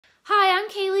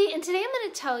and today I'm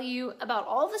going to tell you about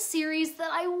all the series that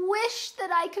I wish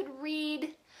that I could read,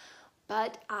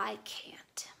 but I can't.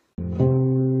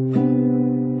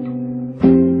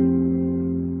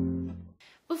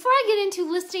 Before I get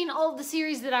into listing all of the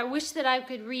series that I wish that I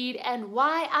could read and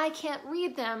why I can't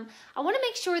read them, I want to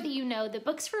make sure that you know that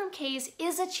Books for MKs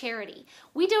is a charity.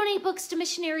 We donate books to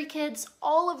missionary kids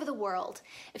all over the world.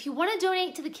 If you want to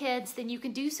donate to the kids, then you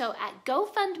can do so at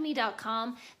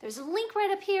gofundme.com. There's a link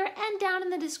right up here and down in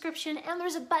the description, and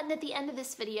there's a button at the end of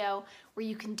this video where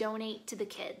you can donate to the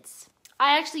kids.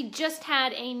 I actually just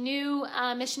had a new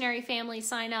missionary family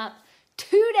sign up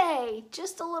today,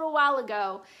 just a little while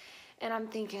ago. And I'm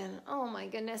thinking, oh my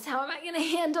goodness, how am I going to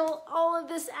handle all of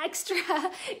this extra,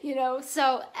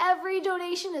 So every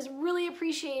donation is really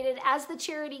appreciated. As the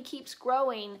charity keeps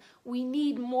growing, we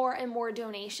need more and more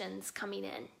donations coming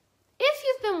in. If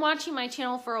you've been watching my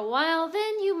channel for a while,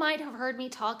 then you might have heard me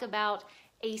talk about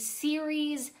a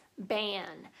series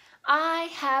ban. I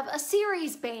have a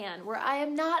series ban where I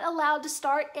am not allowed to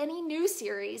start any new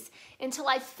series until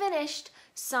I've finished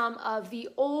some of the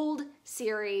old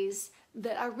series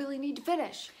that I really need to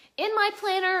finish. In my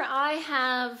planner, I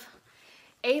have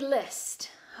a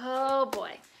list, oh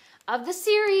boy, of the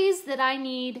series that I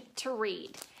need to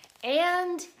read.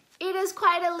 And it is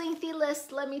quite a lengthy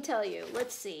list, let me tell you.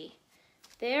 Let's see.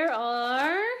 There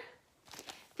are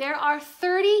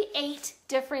 38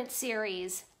 different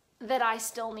series that I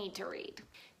still need to read.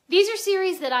 These are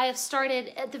series that I have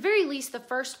started, at the very least, the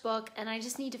first book, and I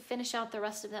just need to finish out the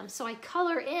rest of them. So I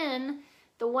color in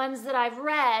the ones that I've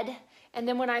read, and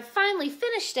then when I finally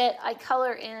finished it, I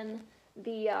color in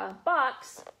the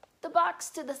box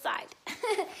to the side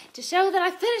to show that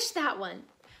I finished that one.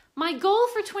 My goal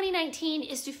for 2019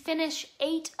 is to finish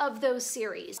 8 of those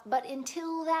series, but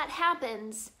until that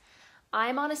happens,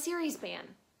 I'm on a series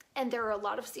ban. And there are a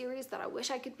lot of series that I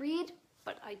wish I could read,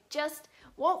 but I just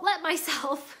won't let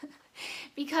myself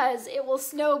because it will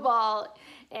snowball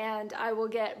and I will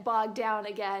get bogged down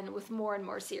again with more and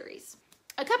more series.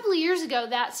 A couple of years ago,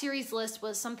 that series list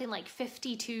was something like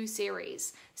 52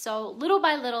 series. So little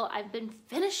by little, I've been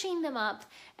finishing them up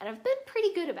and I've been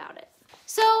pretty good about it.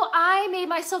 So I made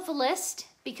myself a list,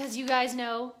 because you guys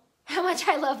know how much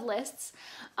I love lists,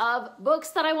 of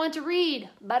books that I want to read,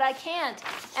 but I can't.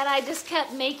 And I just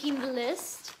kept making the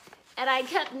list, and I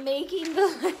kept making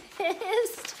the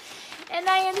list, and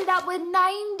I ended up with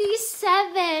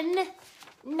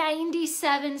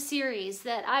 97 series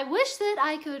that I wish that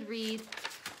I could read,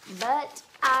 but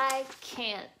I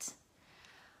can't.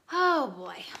 Oh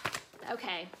boy.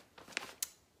 Okay.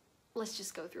 Let's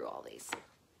just go through all these.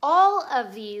 All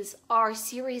of these are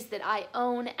series that I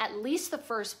own at least the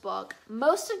first book.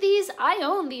 Most of these, I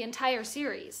own the entire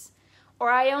series, or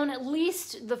I own at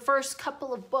least the first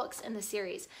couple of books in the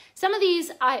series. Some of these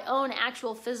I own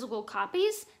actual physical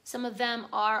copies. Some of them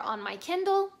are on my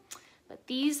Kindle. But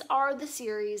these are the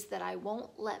series that I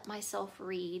won't let myself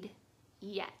read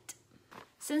yet.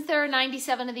 Since there are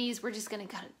 97 of these, we're just going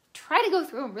to try to go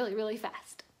through them really, really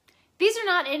fast. These are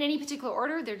not in any particular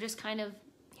order. They're just kind of,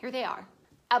 here they are.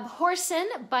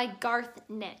 Abhorsen by Garth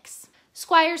Nix.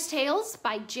 Squire's Tales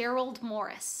by Gerald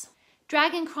Morris.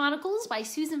 Dragon Chronicles by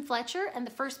Susan Fletcher, and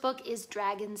the first book is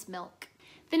Dragon's Milk.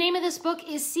 The name of this book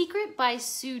is Secret by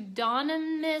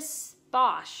Pseudonymous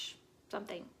Bosch,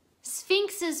 something.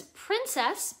 Sphinx's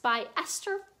Princess by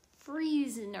Esther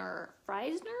Friesner.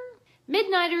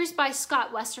 Midnighters by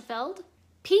Scott Westerfeld.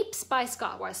 Peeps by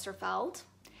Scott Westerfeld.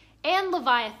 And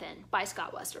Leviathan by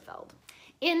Scott Westerfeld.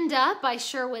 Inda by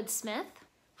Sherwood Smith.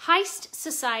 Heist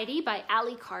Society by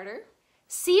Ali Carter.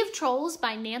 Sea of Trolls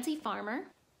by Nancy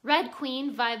Farmer. Red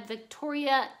Queen by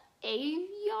Victoria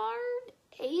Aveyard?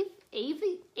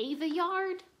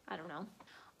 Aveyard? I don't know.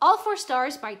 All Four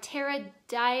Stars by Tara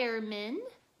Diarman.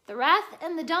 The Wrath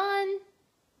and the Dawn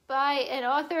by an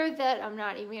author that I'm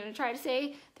not even going to try to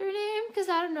say their name because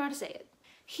I don't know how to say it.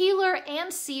 Healer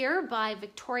and Seer by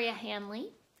Victoria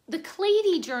Hanley. The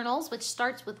Claidi Journals, which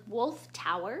starts with Wolf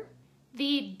Tower.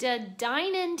 The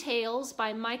Danann Tales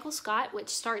by Michael Scott, which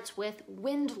starts with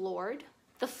Windlord.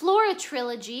 The Flora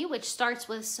Trilogy, which starts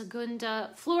with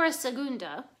Flora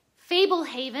Segunda. Fable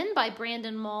Haven by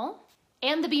Brandon Mull.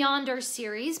 And the Beyonders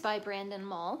series by Brandon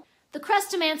Mull. The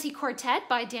Crestomancy Quartet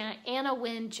by Diana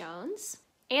Wynne Jones,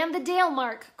 and the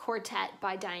Dalemark Quartet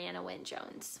by Diana Wynne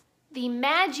Jones. The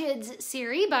Magids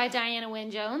series by Diana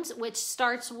Wynne Jones, which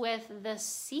starts with The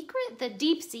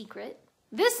Deep Secret.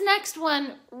 This next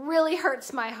one really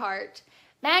hurts my heart.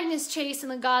 Magnus Chase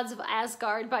and the Gods of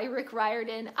Asgard by Rick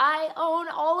Riordan. I own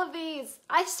all of these.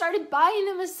 I started buying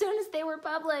them as soon as they were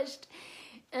published,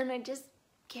 and I just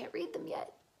can't read them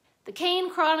yet. The Kane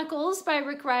Chronicles by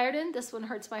Rick Riordan. This one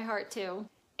hurts my heart too.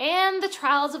 And The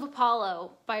Trials of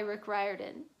Apollo by Rick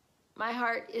Riordan. My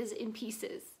heart is in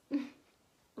pieces.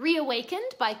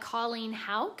 Reawakened by Colleen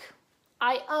Houck.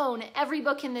 I own every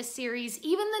book in this series,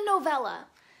 even the novella,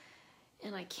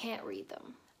 and I can't read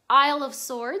them. Isle of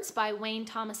Swords by Wayne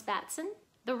Thomas Batson.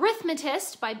 The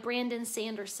Rhythmatist by Brandon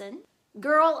Sanderson.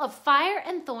 Girl of Fire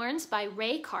and Thorns by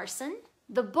Ray Carson.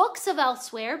 The Books of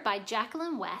Elsewhere by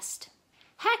Jacqueline West.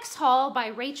 Hex Hall by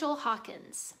Rachel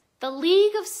Hawkins. The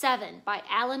League of Seven by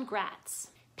Alan Gratz.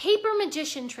 Paper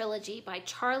Magician Trilogy by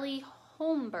Charlie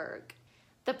Holmberg.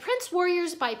 The Prince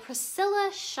Warriors by Priscilla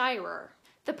Shirer.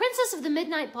 The Princess of the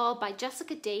Midnight Ball by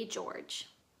Jessica Day George.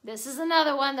 This is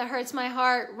another one that hurts my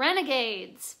heart.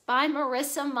 Renegades by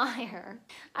Marissa Meyer.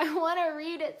 I want to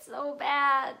read it so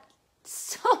bad.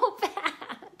 So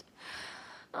bad.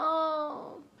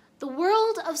 Oh. The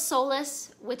World of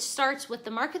Solace, which starts with The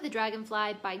Mark of the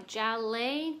Dragonfly by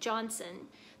Jaleh Johnson.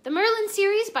 The Merlin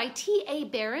series by T.A.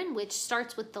 Barron, which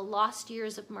starts with The Lost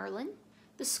Years of Merlin.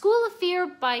 The School of Fear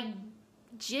by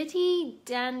Jiti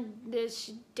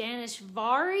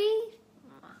Daneshvari.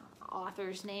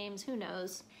 Authors' names, who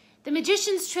knows. The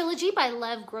Magician's Trilogy by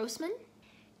Lev Grossman.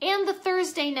 And the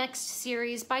Thursday Next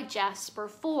series by Jasper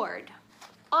Ford.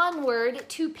 Onward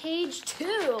to page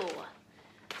 2.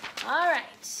 All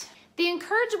right. The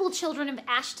Incorrigible Children of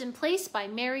Ashton Place by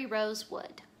Mary Rose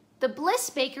Wood. The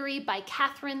Bliss Bakery by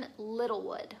Catherine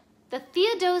Littlewood. The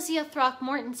Theodosia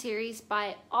Throckmorton series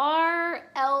by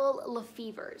R.L.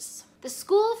 Lefevers. The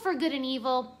School for Good and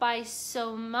Evil by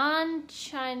Soman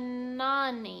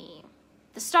Chainani.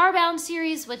 The Starbound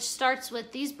series, which starts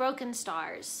with These Broken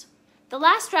Stars. The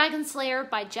Last Dragon Slayer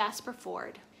by Jasper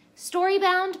Ford.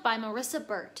 Storybound by Marissa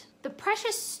Burt. The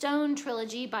Precious Stone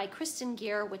Trilogy by Kristen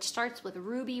Gear, which starts with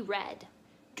Ruby Red.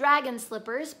 Dragon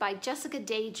Slippers by Jessica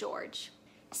Day George.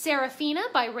 Seraphina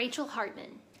by Rachel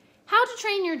Hartman. How to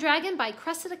Train Your Dragon by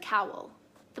Cressida Cowell.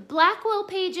 The Blackwell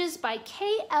Pages by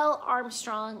K.L.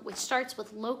 Armstrong, which starts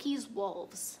with Loki's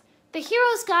Wolves. The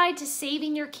Hero's Guide to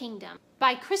Saving Your Kingdom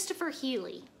by Christopher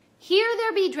Healy. Here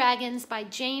There Be Dragons by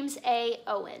James A.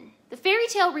 Owen. The Fairy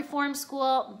Tale Reform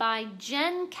School by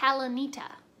Jen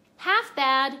Kalanita. Half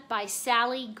Bad by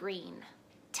Sally Green.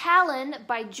 Talon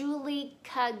by Julie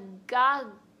Kagawa.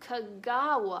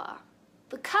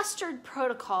 The Custard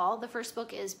Protocol, the first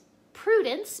book is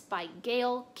Prudence by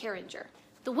Gail Carringer.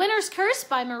 The Winter's Curse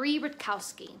by Marie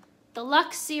Rutkowski. The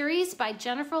Lux series by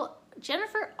Jennifer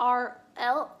R.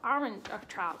 L.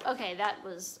 Armentrout. Okay, that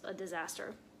was a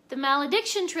disaster. The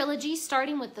Malediction trilogy,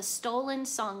 starting with The Stolen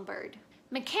Songbird.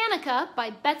 Mechanica by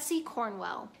Betsy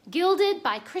Cornwell. Gilded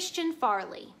by Christian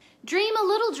Farley. Dream a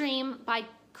Little Dream by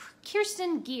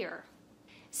Kirsten Gear.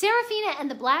 Seraphina and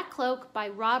the Black Cloak by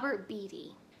Robert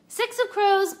Beatty. Six of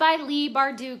Crows by Lee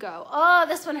Bardugo. Oh,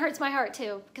 this one hurts my heart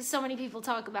too, because so many people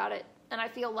talk about it, and I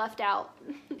feel left out.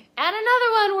 And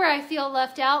another one where I feel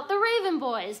left out, The Raven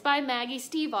Boys by Maggie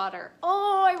Stiefvater.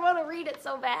 Oh, I want to read it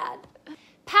so bad.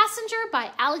 Passenger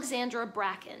by Alexandra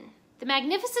Bracken. The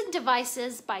Magnificent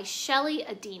Devices by Shelley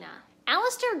Adina.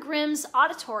 Alistair Grimm's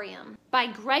Auditorium by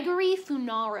Gregory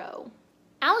Funaro.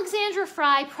 Alexandra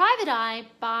Fry Private Eye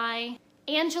by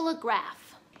Angela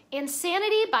Graff.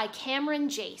 Insanity by Cameron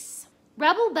Jace.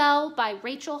 Rebel Bell by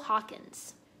Rachel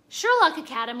Hawkins. Sherlock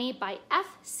Academy by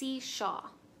F.C. Shaw.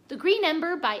 The Green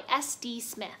Ember by S.D.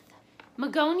 Smith.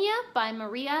 Magonia by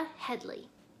Maria Headley.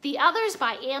 The Others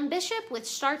by Anne Bishop, which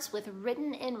starts with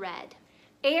Written in Red.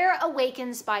 Air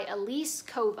Awakens by Elise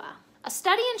Kova. A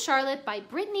Study in Charlotte by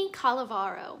Brittany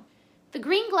Calavaro. The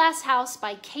Green Glass House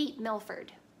by Kate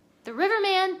Milford. The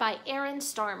Riverman by Aaron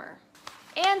Starmer.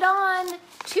 And on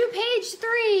to page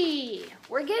 3.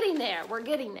 We're getting there.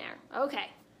 Okay.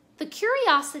 The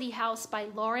Curiosity House by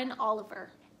Lauren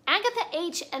Oliver. Agatha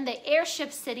H. and the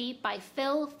Airship City by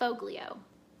Phil Foglio.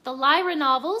 The Lyra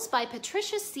Novels by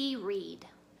Patricia C. Reed.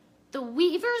 The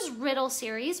Weaver's Riddle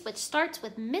series, which starts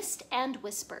with Mist and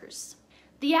Whispers.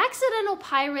 The Accidental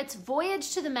Pirate's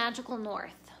Voyage to the Magical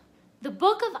North. The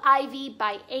Book of Ivy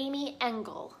by Amy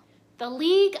Engel. The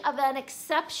League of The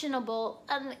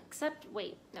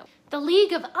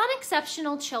League of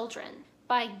Unexceptional Children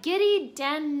by Giddy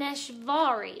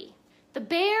Daneshvari. The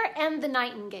Bear and the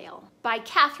Nightingale by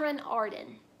Catherine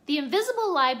Arden. The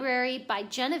Invisible Library by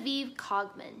Genevieve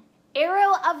Cogman.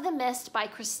 Arrow of the Mist by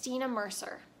Christina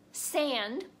Mercer.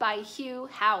 Sand by Hugh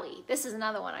Howey. This is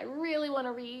another one I really want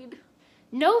to read.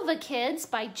 Nova Kids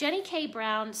by Jenny K.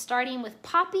 Brown, starting with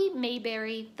Poppy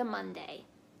Mayberry the Monday.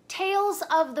 Tales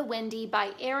of the Windy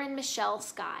by Erin Michelle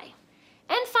Skye.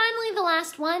 And finally, the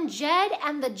last one, Jed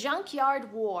and the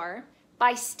Junkyard War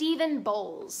by Stephen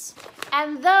Bowles.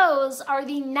 And those are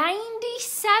the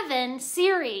 97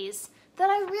 series that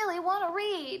I really want to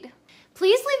read.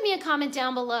 Please leave me a comment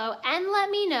down below and let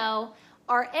me know,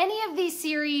 are any of these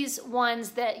series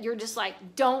ones that you're just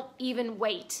like, don't even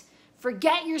wait.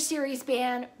 Forget your series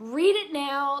ban, read it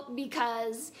now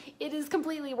because it is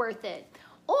completely worth it.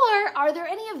 Or are there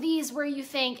any of these where you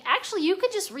think, actually you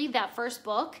could just read that first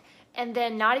book and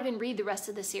then not even read the rest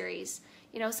of the series?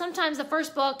 You know, sometimes the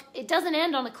first book, it doesn't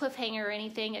end on a cliffhanger or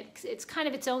anything. It's kind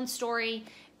of its own story,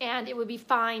 and it would be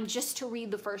fine just to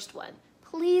read the first one.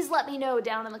 Please let me know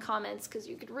down in the comments because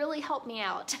you could really help me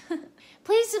out.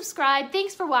 Please subscribe.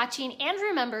 Thanks for watching. And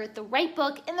remember, the right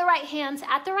book in the right hands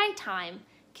at the right time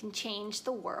can change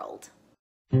the world.